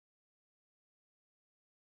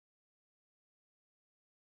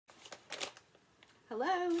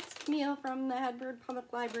Hello, it's Camille from the Hedberg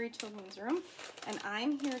Public Library Children's Room, and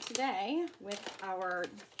I'm here today with our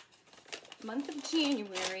month of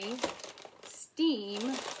January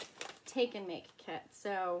STEAM Take and Make Kit.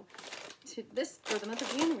 So for the month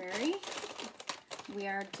of January, we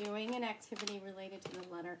are doing an activity related to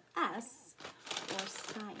the letter S, or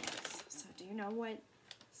science. So do you know what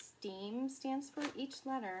STEAM stands for? Each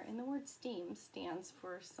letter in the word STEAM stands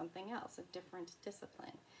for something else, a different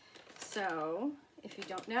discipline. So if you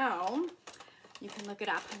don't know, you can look it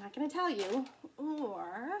up. I'm not going to tell you.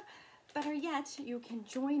 Or better yet, you can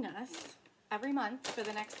join us every month for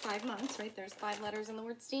the next 5 months, right? There's 5 letters in the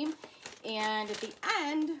word STEAM. And at the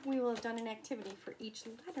end, we will have done an activity for each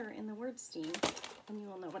letter in the word STEAM, and you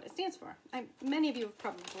will know what it stands for. Many of you have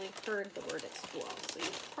probably heard the word at school, so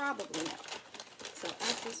you probably know. So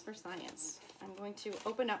S is for science. I'm going to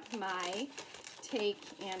open up my Take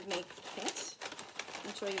and Make kit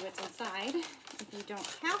and show you what's inside. If you don't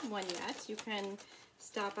have one yet, you can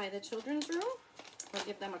stop by the children's room or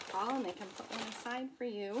give them a call and they can put one aside for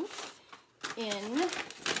you in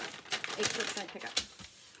a curbside pickup.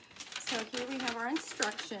 So here we have our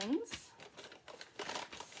instructions.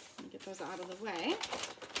 Let me get those out of the way.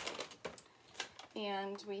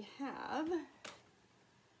 And we have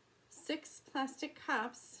 6 plastic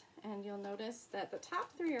cups, and you'll notice that the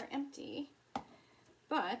top 3 are empty,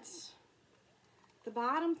 but the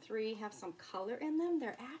bottom 3 have some color in them.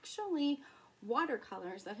 They're actually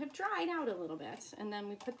watercolors that have dried out a little bit. And then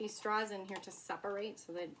we put these straws in here to separate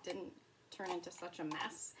so that it didn't turn into such a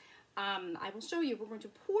mess. I will show you. We're going to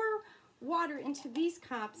pour water into these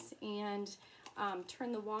cups and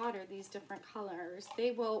turn the water these different colors.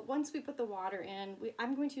 They will, once we put the water in,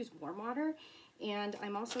 I'm going to use warm water, and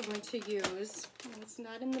I'm also going to use, it's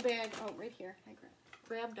not in the bag, oh, right here. I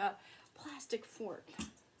grabbed a plastic fork.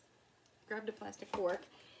 Grabbed a plastic fork,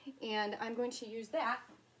 and I'm going to use that,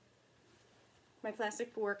 my plastic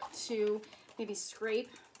fork, to maybe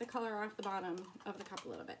scrape the color off the bottom of the cup a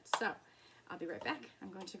little bit. So I'll be right back.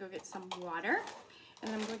 I'm going to go get some water,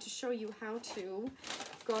 and I'm going to show you how to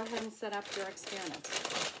go ahead and set up your experiment.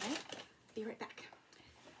 Okay? Be right back.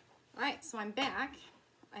 All right, so I'm back.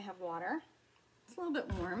 I have water. It's a little bit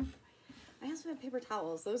warm. I also have paper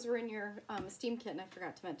towels. Those were in your STEAM kit, and I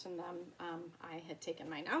forgot to mention them. I had taken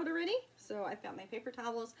mine out already, so I've got my paper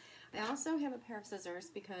towels. I also have a pair of scissors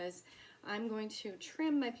because I'm going to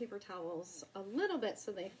trim my paper towels a little bit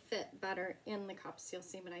so they fit better in the cups. You'll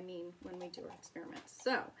see what I mean when we do our experiment.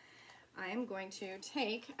 So I am going to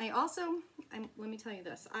take, let me tell you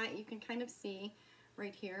this. You can kind of see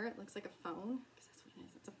right here, it looks like a phone, because that's what it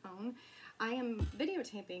is, it's a phone. I am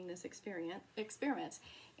videotaping this experiment,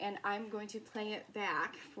 and I'm going to play it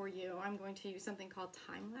back for you. I'm going to use something called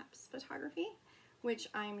time-lapse photography, which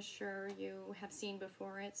I'm sure you have seen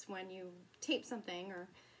before. It's when you tape something or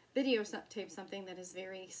videotape something that is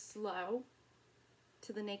very slow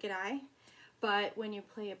to the naked eye, but when you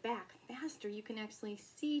play it back faster, you can actually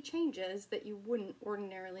see changes that you wouldn't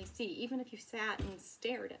ordinarily see, even if you sat and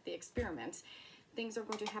stared at the experiment. Things are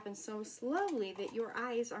going to happen so slowly that your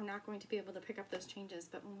eyes are not going to be able to pick up those changes,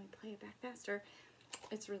 but when we play it back faster,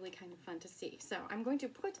 it's really kind of fun to see. So I'm going to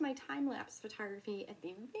put my time-lapse photography at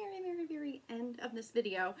the very, very, very end of this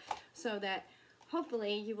video so that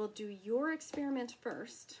hopefully you will do your experiment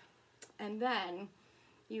first, and then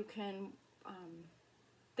you can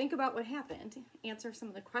think about what happened, answer some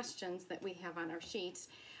of the questions that we have on our sheet,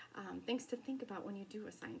 things to think about when you do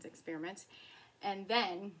a science experiment, and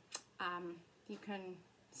then you can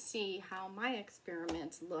see how my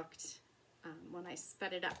experiment looked when I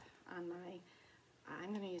sped it up on my,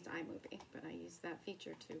 I'm going to use iMovie, but I use that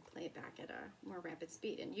feature to play it back at a more rapid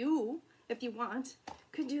speed. And you, if you want,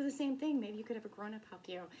 could do the same thing. Maybe you could have a grown-up help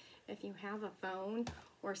you. If you have a phone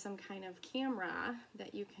or some kind of camera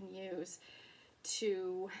that you can use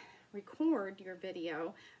to record your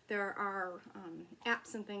video, there are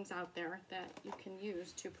apps and things out there that you can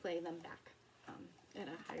use to play them back at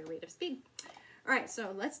a higher rate of speed. All right,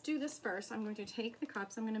 so let's do this first. I'm going to take the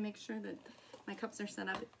cups. I'm going to make sure that my cups are set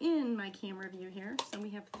up in my camera view here. So we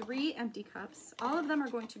have 3 empty cups. All of them are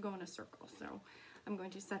going to go in a circle. So I'm going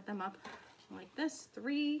to set them up like this,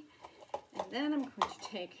 3, and then I'm going to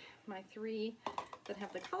take my 3 that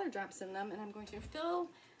have the color drops in them, and I'm going to fill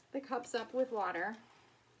the cups up with water.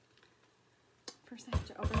 First I have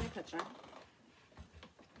to open my pitcher.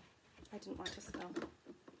 I didn't want to spill.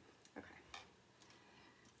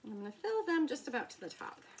 I'm going to fill them just about to the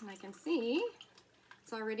top, and I can see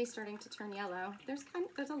it's already starting to turn yellow. There's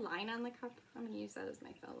a line on the cup. I'm going to use that as my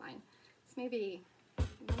fill line. It's maybe a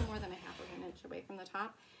little more than a half of an inch away from the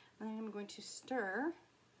top. And I'm going to stir.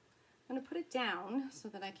 I'm going to put it down so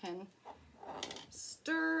that I can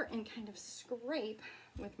stir and kind of scrape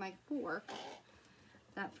with my fork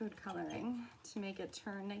that food coloring to make it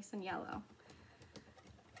turn nice and yellow.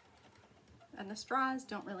 And the straws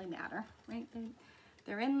don't really matter, right?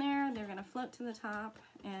 They're in there, they're gonna float to the top,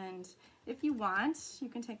 and if you want, you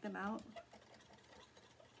can take them out.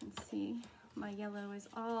 You can see my yellow is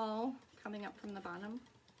all coming up from the bottom.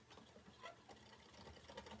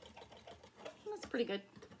 That's pretty good.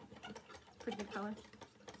 Pretty good color.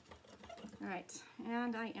 All right,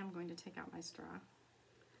 and I am going to take out my straw.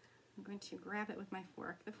 I'm going to grab it with my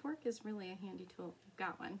fork. The fork is really a handy tool if you've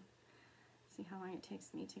got one. See how long it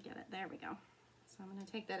takes me to get it. There we go. So I'm going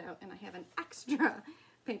to take that out, and I have an extra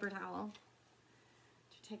paper towel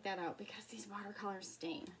to take that out because these watercolors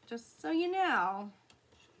stain. Just so you know,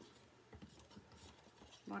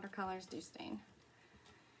 watercolors do stain.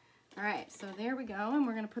 All right, so there we go, and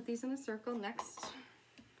we're going to put these in a circle. Next,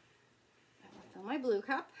 I will fill my blue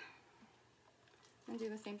cup and do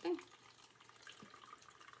the same thing.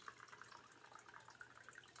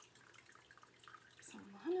 So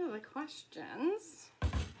one of the questions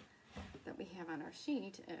that we have on our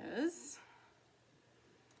sheet is,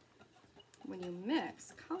 when you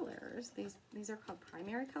mix colors, these are called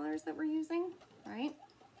primary colors that we're using, right?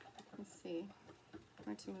 Let's see. I'm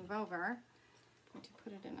going to move over. I'm going to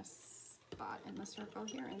put it in a spot in the circle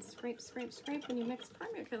here and scrape, scrape, scrape. When you mix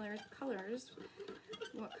primary colors,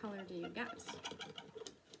 what color do you get?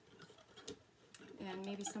 And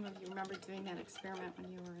maybe some of you remember doing that experiment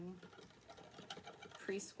when you were in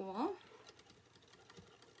preschool.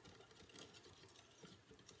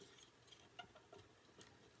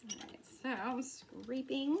 Alright, so I'm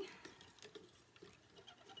scraping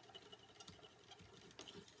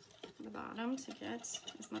the bottom to get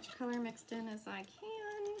as much color mixed in as I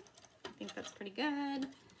can. I think that's pretty good.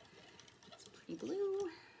 It's pretty blue.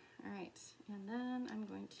 Alright, and then I'm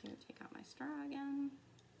going to take out my straw again.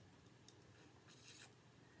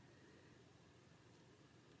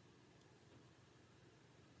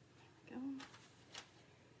 There we go.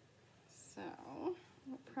 So,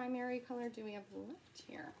 what primary color do we have left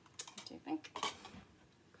here? What do you think? What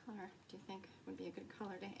color do you think would be a good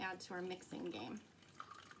color to add to our mixing game?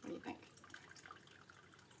 What do you think?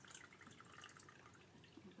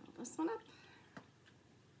 Fill this one up.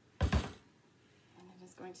 And it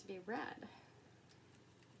is going to be red.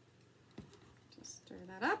 Just stir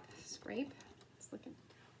that up, scrape. It's looking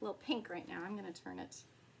a little pink right now. I'm going to turn it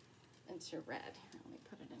into red. Let me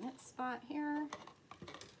put it in its spot here.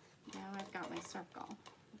 Now I've got my circle,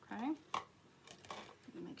 okay?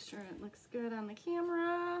 Make sure it looks good on the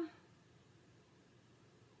camera.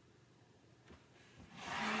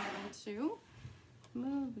 I'm going to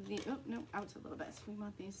move the, oh, no, out a little bit. So we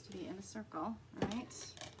want these to be in a circle,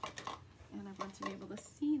 right? And I want to be able to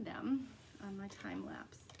see them on my time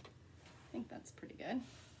lapse. I think that's pretty good.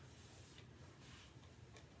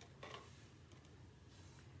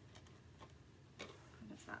 How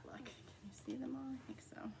does that look? Can you see them all? I think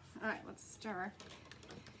so. All right, let's stir.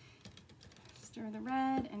 Stir the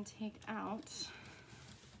red and take out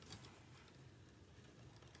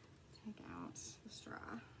the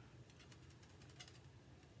straw.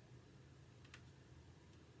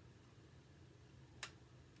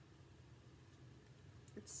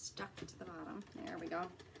 It's stuck to the bottom. There we go.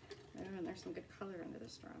 And there's some good color under the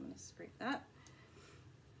straw. I'm going to scrape that.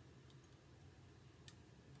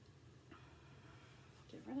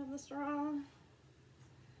 Get rid of the straw. All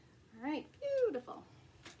right, beautiful.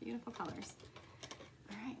 Beautiful colors.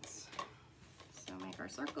 All right, so make our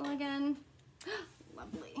circle again.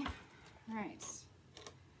 Lovely. All right.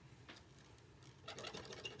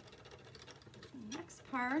 The next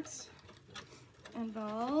part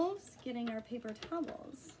involves getting our paper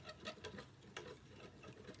towels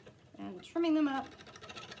and trimming them up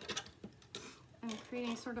and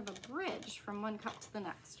creating sort of a bridge from one cup to the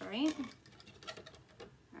next, right?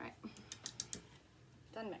 All right,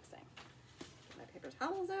 done mixing. Get my paper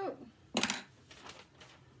towels out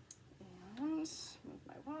and move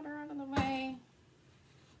my water out of the way.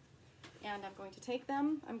 And I'm going to take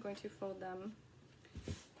them, I'm going to fold them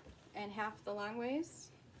in half the long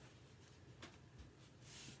ways,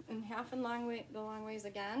 and half in the long ways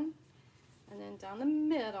again, and then down the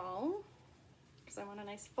middle, because I want a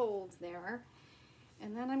nice fold there.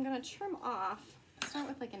 And then I'm going to trim off, start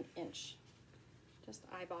with like an inch, just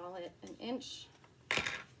eyeball it, an inch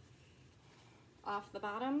off the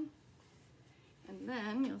bottom, and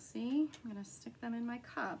then you'll see I'm going to stick them in my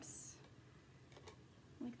cups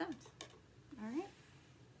like that. All right,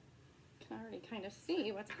 you can already kind of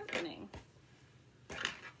see what's happening. All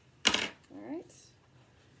right,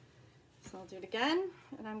 so I'll do it again,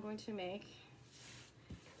 and I'm going to make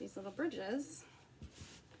these little bridges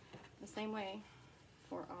the same way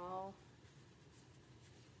for all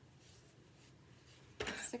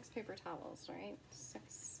 6 paper towels, right?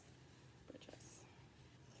 6 bridges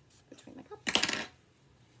between the cups.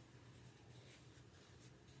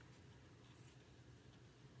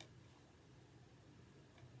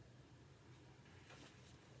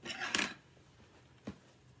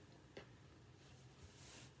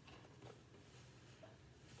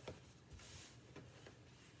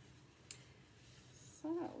 So,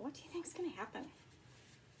 what do you think is going to happen?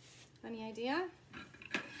 Any idea?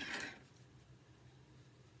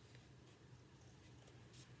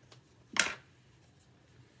 There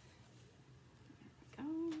we go.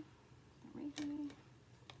 Right here.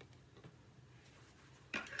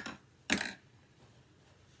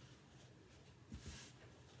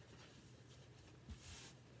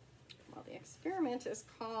 Well, the experiment is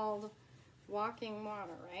called walking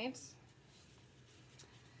water, right?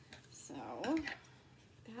 So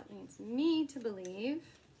that leads me to believe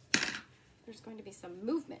there's going to be some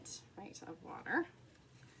movement, right, of water.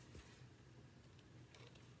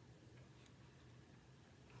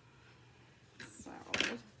 So,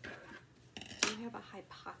 do you have a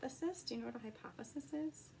hypothesis? Do you know what a hypothesis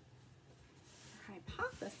is? Your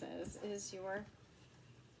hypothesis is your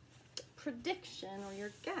prediction or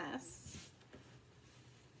your guess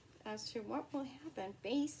as to what will happen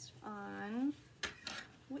based on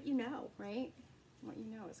what you know, right? What you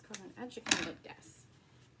know is called an educated guess.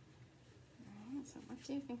 All right, so what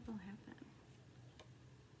do you think will happen?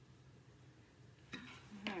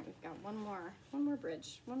 All right, we've got one more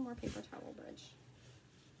bridge, one more paper towel bridge.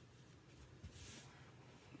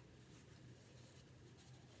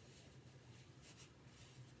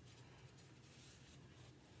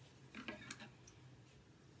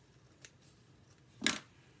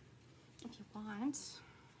 If you want,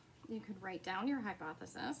 you could write down your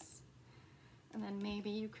hypothesis, and then maybe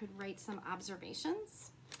you could write some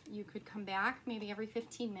observations. You could come back maybe every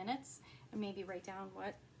 15 minutes and maybe write down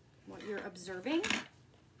what you're observing.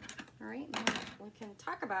 All right, and then we can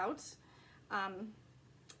talk about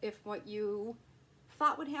if what you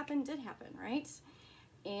thought would happen did happen, right?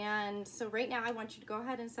 And so right now I want you to go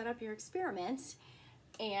ahead and set up your experiment,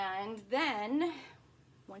 and then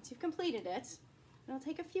once you've completed it, it'll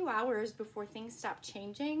take a few hours before things stop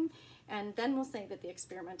changing, and then we'll say that the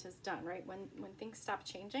experiment is done, right? When things stop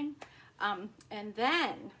changing. And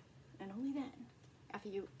then, and only then,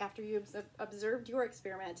 after you observed your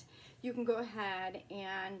experiment, you can go ahead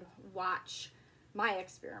and watch my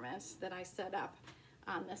experiment that I set up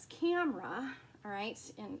on this camera, all right,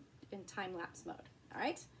 in time-lapse mode, all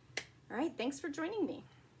right? All right, thanks for joining me.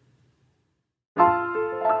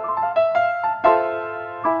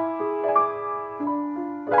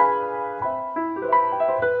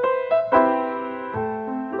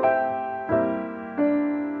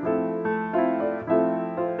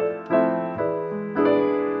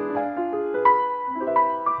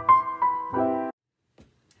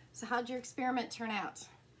 So how'd your experiment turn out?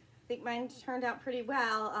 I think mine turned out pretty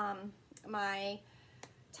well. My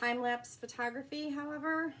time-lapse photography,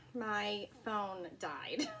 however, my phone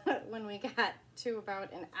died when we got to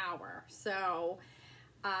about an hour. So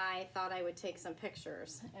I thought I would take some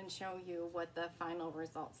pictures and show you what the final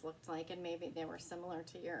results looked like, and maybe they were similar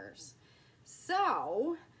to yours.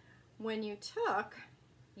 So when you took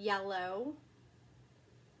yellow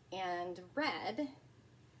and red,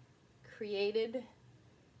 created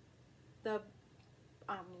the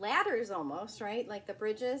ladders almost, right? Like the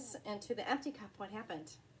bridges into the empty cup, what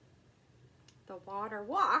happened? The water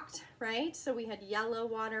walked, right? So we had yellow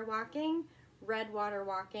water walking, red water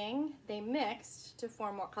walking. They mixed to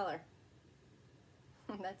form what color?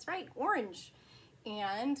 That's right, orange.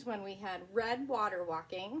 And when we had red water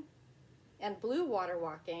walking and blue water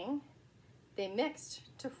walking, they mixed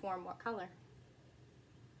to form what color?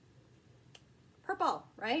 Purple,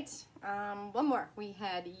 right? One more. We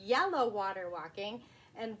had yellow water walking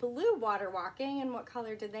and blue water walking, and what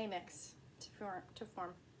color did they mix to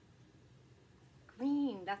form?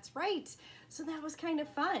 Green, that's right. So that was kind of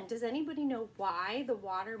fun. Does anybody know why the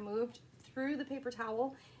water moved through the paper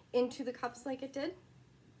towel into the cups like it did?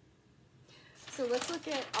 So let's look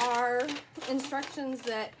at our instructions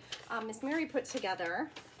that Miss Mary put together.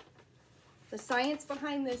 The science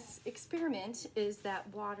behind this experiment is that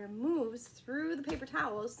water moves through the paper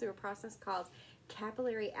towels through a process called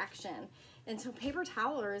capillary action. And so paper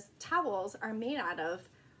towels are made out of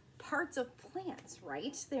parts of plants,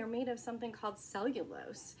 right? They're made of something called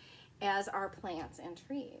cellulose, as are plants and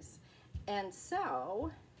trees. And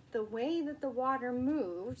so the way that the water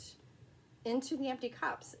moved into the empty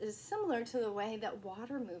cups is similar to the way that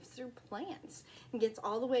water moves through plants and gets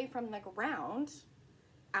all the way from the ground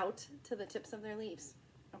out to the tips of their leaves.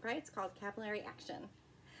 Okay, it's called capillary action.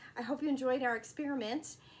 I hope you enjoyed our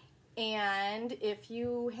experiment, and if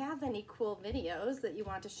you have any cool videos that you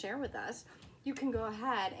want to share with us, you can go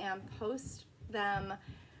ahead and post them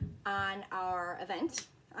on our event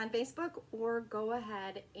on Facebook, or go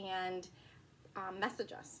ahead and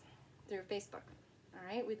message us through Facebook. All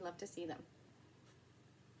right, we'd love to see them.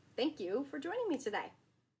 Thank you for joining me today.